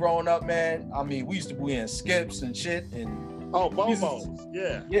when I was growing up, man, I mean, we used to be in skips and shit and. Oh, Bobos,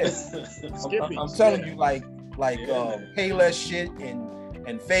 yeah. I'm telling you, like Payless shit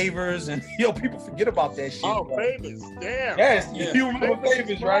and Favors and people forget about that shit. Oh, bro. Favors, damn. Yes, you remember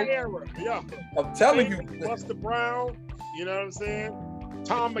Favors, right? Yeah. I'm telling you, Buster Brown. You know what I'm saying?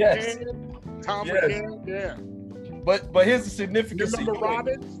 Tom McCann. McCann, yeah. But here's the significance. You remember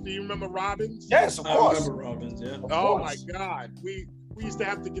Robbins? Do you remember Robbins? Yes, of course. I remember Robbins, yeah. Oh my God, we used to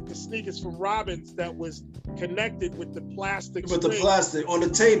have to get the sneakers from Robbins that was connected with the plastic. With the plastic on the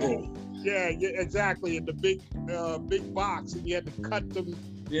table. Yeah, exactly. In the big box, and you had to cut them.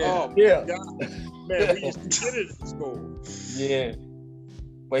 Yeah. Oh my God, man, we used to get it at school. Yeah.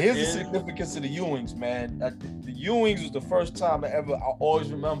 But here's the significance of the Ewings, man. The Ewings was the first time I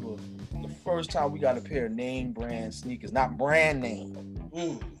always remember, the first time we got a pair of name brand sneakers, not brand name.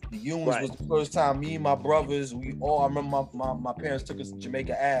 The Ewings was the first time me and my brothers, I remember my parents took us to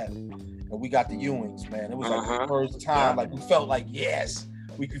Jamaica Ave and we got the Ewings, man. It was like the first time, like we felt like, yes,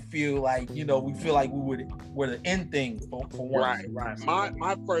 we could feel like, we feel like we were the end thing for once. Right.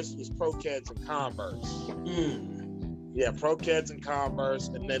 My first was Pro Keds and Converse. Yeah, Pro Keds and Converse,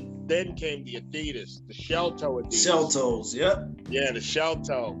 and then came the Adidas, the shell toe Adidas. Shell toes, yep. Yeah, the shell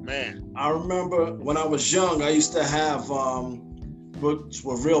toe, man. I remember when I was young, I used to have which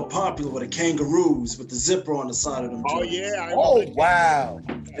were real popular, with the kangaroos with the zipper on the side of them. Oh joints. yeah. Wow.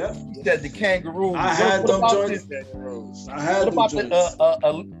 Yep. You said the kangaroos. I had them joints. I had them joints. What about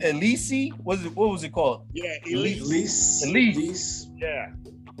the Elise? What was it called? Yeah, Elise. Yeah.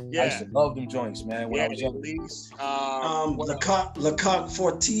 I used to love them joints, man. When I was young. Elise. Lecoq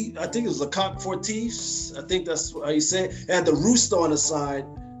Fortis. I think it was Lecoq Fortis. I think that's how you say it. It had the rooster on the side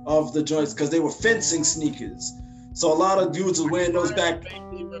of the joints because they were fencing sneakers. So a lot of dudes were wearing those back. I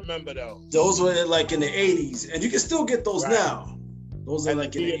remember those. Those were like in the 80s, and you can still get those now. Those are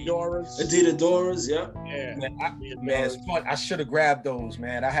like Diadoras. Diadoras, yeah. Yeah. Man, it's fun. I should have grabbed those,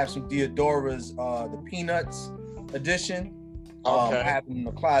 man. I have some Diadoras, the Peanuts edition. Okay. I have them in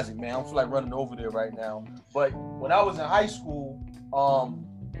the closet, man. I don't feel like running over there right now. But when I was in high school,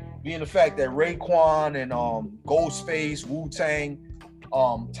 being the fact that Raekwon and Ghostface, Wu-Tang,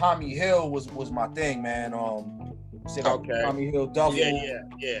 Tommy Hill was my thing, man. Tommy Hill duffel,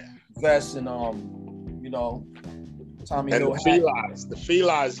 vest, and Tommy Hill. The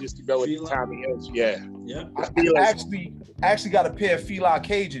Felines used to go with the Tommy Hills. Yeah. I actually got a pair of Fila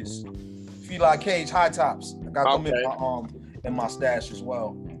cages, Fila cage high tops. I got them in my stash as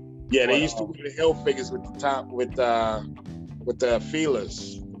well. Yeah, they used to wear the Hill figures with the top with the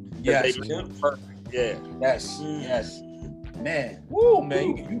feelers. Yes. Perfect. Yeah. Yes. Man. Woo,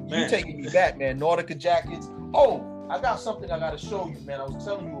 man. You taking me back, man. Nautica jackets. Oh, I got something I gotta show you, man. I was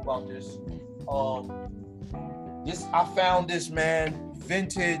telling you about this. I found this, man.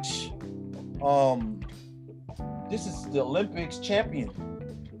 Vintage. This is the Olympics champion.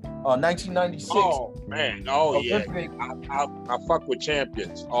 1996. Oh man, Olympic. Yeah. I fuck with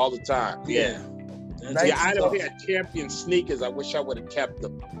champions all the time. Yeah. I don't have champion sneakers. I wish I would have kept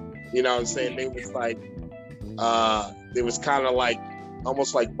them. You know what I'm saying? They was like, it was kind of like,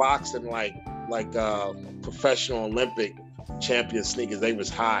 almost like boxing, like professional Olympic champion sneakers. They was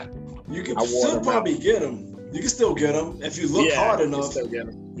hot. You can still probably get them. You can still get them if you look hard enough. Still get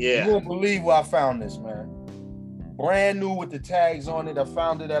them. Yeah. You won't believe where I found this, man. Brand new with the tags on it. I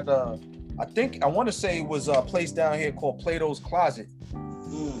found it at I want to say it was a place down here called Plato's Closet.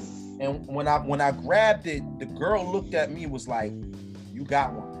 And when I grabbed it, the girl looked at me and was like, "You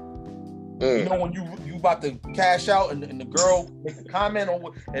got one." You know when you about to cash out and the girl make a comment on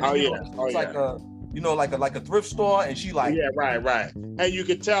what, and it's like a thrift store, and she like, right. And you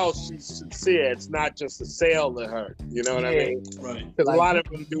could tell she's sincere. It's not just a sale to her. You know what I mean? Right. Because a lot of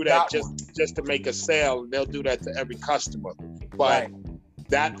them do that just to make a sale. They'll do that to every customer. But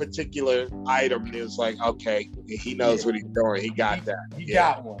that particular item is like, okay, he knows what he's doing. He got that. He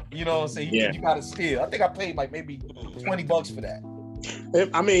got one. You know what I'm saying? You got to steal. I think I paid like maybe $20 for that.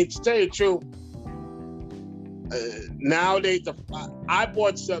 I mean, to tell you the truth, nowadays, I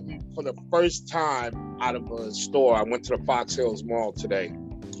bought something for the first time out of a store. I went to the Fox Hills Mall today.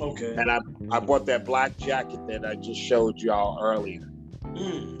 Okay. And I bought that black jacket that I just showed y'all earlier.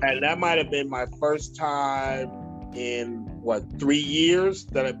 And that might have been my first time in 3 years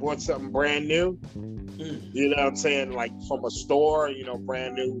that I bought something brand new. You know what I'm saying? Like from a store, you know,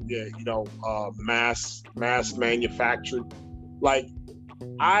 brand new, you know, mass manufactured. Like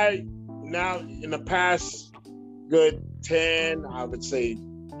now in the past good 10, I would say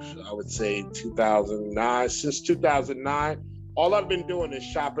 2009, since 2009, all I've been doing is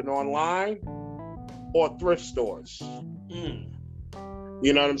shopping online or thrift stores.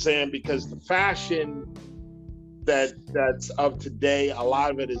 You know what I'm saying? Because the fashion that's of today, a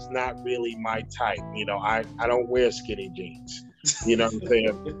lot of it is not really my type. You know, I don't wear skinny jeans. You know what I'm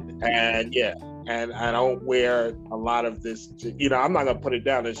saying? And I don't wear a lot of this. You know, I'm not gonna put it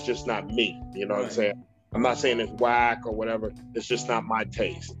down. It's just not me. You know what I'm saying? I'm not saying it's whack or whatever. It's just not my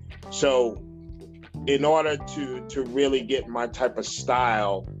taste. So, in order to really get my type of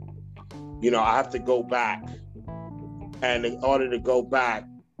style, you know, I have to go back. And in order to go back,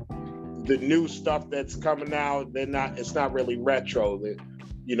 the new stuff that's coming out, it's not really retro.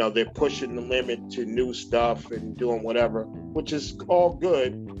 They're pushing the limit to new stuff and doing whatever, which is all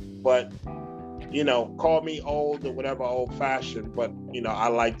good, but you know, call me old or whatever, old fashioned, but you know, I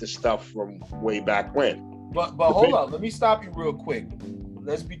like the stuff from way back when. But hold up, let me stop you real quick.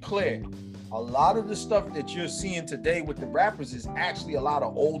 Let's be clear. A lot of the stuff that you're seeing today with the rappers is actually a lot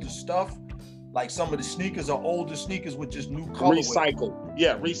of older stuff. Like some of the sneakers are older sneakers with just new color.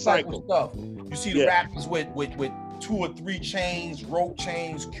 Recycled stuff. You see the rappers with 2 or 3 chains, rope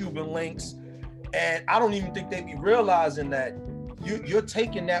chains, Cuban links, and I don't even think they be realizing that you're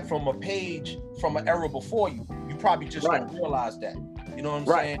taking that from a page from an era before you. You probably just don't realize that. You know what I'm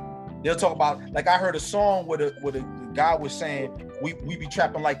saying? They'll talk about, like I heard a song where the guy was saying we be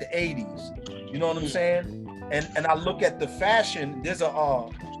trapping like the 80s. You know what I'm saying? And I look at the fashion. There's a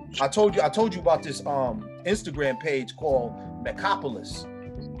I told you about this Instagram page called Mecopolis.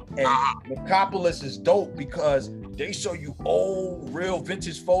 And Mecopolis is dope because they show you old, real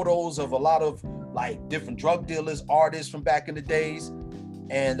vintage photos of a lot of like different drug dealers, artists from back in the days.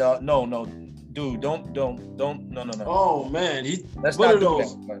 And no, dude, don't. Oh man, let's what not are do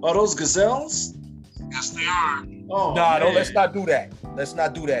those? that. Are those gazelles? Yes, they are. Oh, no, let's not do that. Let's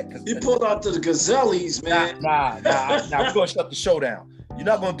not do that. He pulled out to the gazelles, man. Nah, we're gonna shut the show down. You're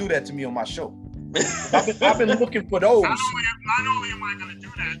not gonna do that to me on my show. I've been looking for those. Not only am I gonna do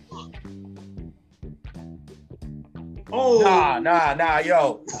that, look. Oh. Nah,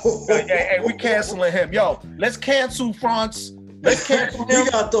 yo. hey, we canceling him. Yo, let's cancel France. Let's cancel him.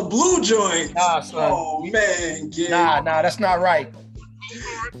 He got the blue joint. Nah, son. Oh man, kid. Nah, that's not right.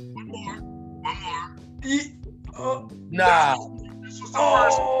 One more. Nah. This was the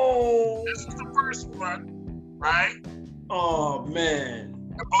first one. This was the first one, right? Oh man.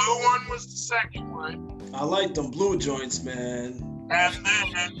 The blue one was the second one. I like them blue joints, man. And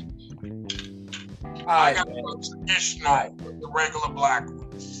then I got the traditional, the regular black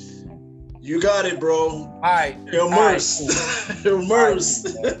one. You got it, bro. All right. Immerse. Immerse.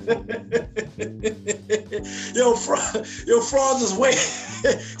 Yo, Franz is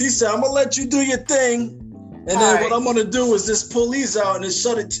waiting. He said, I'm gonna let you do your thing. And then what I'm gonna do is just pull these out and then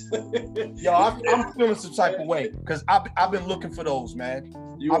shut it. Yo, I'm feeling some type of way because I've been looking for those, man.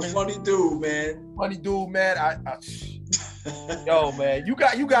 You a funny dude, man. Funny dude, man. Yo, man, you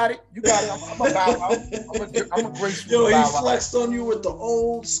got it. I'm a bow out. I'm a graceful. Yo, he flexed on you with the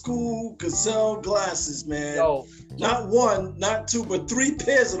old school gazelle glasses, man. Yo, not 1, not 2, but 3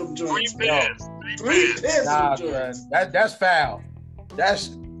 pairs of them joints. 3 pairs. 3 pairs of them joints. That's foul.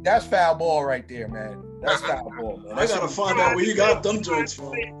 That's foul ball right there, man. That's foul ball, man. I gotta find out where you got them joints from.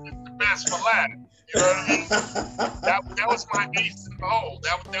 The best for last. You know what I mean? that was my ace in the hole.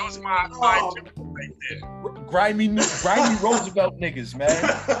 That was my right there. Grimy Roosevelt niggas, man.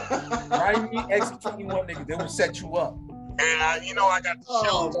 Grimy X21 niggas. They will set you up. And I got the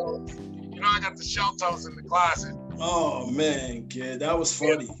shell toes. I got the shell toes in the closet. Oh man, kid, that was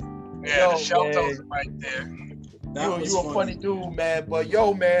funny. Yeah, the shell toes are right there. You a funny dude, man. But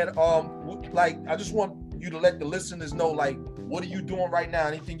yo, man, like I just want you to let the listeners know, like, what are you doing right now?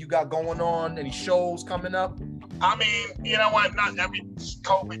 Anything you got going on? Any shows coming up? I mean, you know what?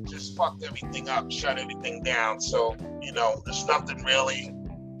 COVID just fucked everything up, shut everything down. So, there's nothing really,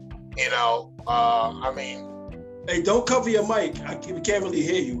 I mean, Hey, don't cover your mic. We can't really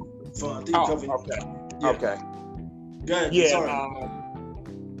hear you. I think you're covering. Okay. Yeah. Okay. Go ahead. Yeah. Sorry.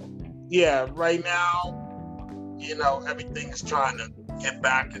 Yeah. Right now, you know, everything's trying to get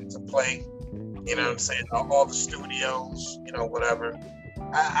back into play. You know what I'm saying? All the studios, you know, whatever.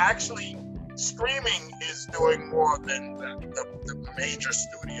 Actually, streaming is doing more than the major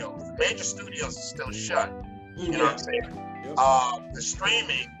studios. The major studios are still shut. You know what I'm saying? Yep. The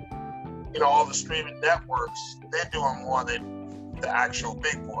streaming, you know, all the streaming networks, they're doing more than the actual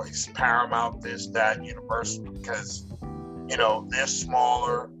big boys. Paramount, this, that, Universal, because, you know, they're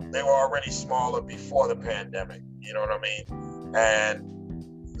smaller. They were already smaller before the pandemic. You know what I mean? And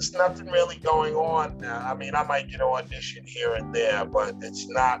there's nothing really going on now. I mean, I might get an audition here and there, but it's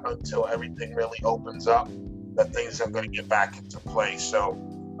not until everything really opens up that things are going to get back into play. So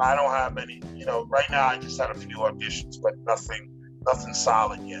I don't have any, you know, right now I just had a few auditions, but nothing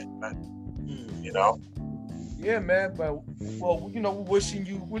solid yet. But, you know? Yeah, man. But, well, you know, we're wishing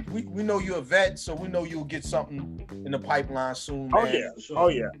you, we know you're a vet, so we know you'll get something in the pipeline soon, man. Oh, yeah. Oh,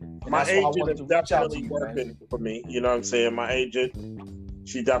 yeah. My agent is definitely you, working for me. You know what I'm saying? My agent,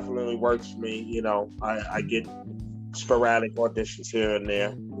 she definitely works for me. You know, I get sporadic auditions here and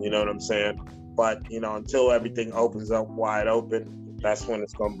there. You know what I'm saying? But, you know, until everything opens up wide open, that's when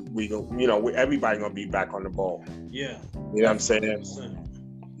it's going to, everybody going to be back on the ball. Yeah. You know what I'm saying?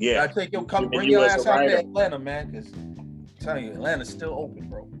 Yeah. I take your bring your ass out to Atlanta, man, because I'm telling you, Atlanta's still open,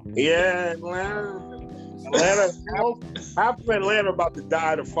 bro. Yeah, Atlanta, half of Atlanta about to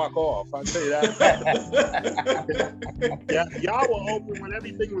die to fuck off. I'll tell you that. Yeah, y'all were open when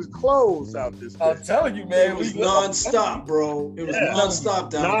everything was closed out this way. I'm telling you, man. It was nonstop, bro. It was nonstop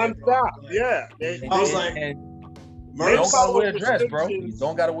down there. Nonstop, yeah. I was like, you don't gotta wear a dress, bro. You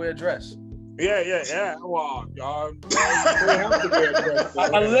don't gotta wear a dress. Yeah. Well, y'all don't have to wear a dress.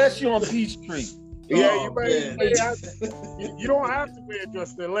 Unless you're on Peachtree. Yeah, you don't have to wear a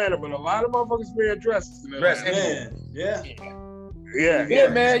dress in Atlanta, but a lot of motherfuckers wear dresses in Atlanta. Yeah,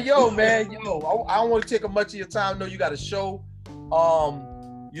 man. Yo, I don't want to take up much of your time. I know you got a show.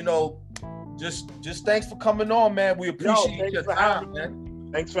 You know, just thanks for coming on, man. We appreciate your time, man.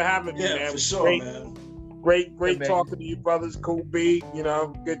 Thanks for having me, man. Yeah, for sure, man. Great talking to you, brothers. Cool B, you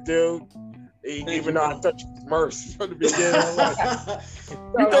know, good dude. Even though I touched his mercy from the beginning.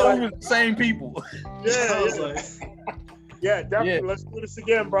 You thought we were the same people. Yeah, definitely. Yeah. Let's do this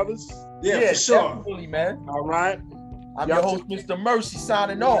again, brothers. Yeah, for sure. Definitely, man. All right. I'm your host, Mr. Mercy,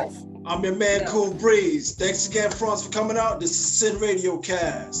 signing off. I'm your man, Cool Breeze. Thanks again, Franz, for coming out. This is Sin Radio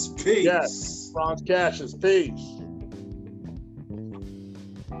Cast. Peace. Yes, Franz Cassius. Peace.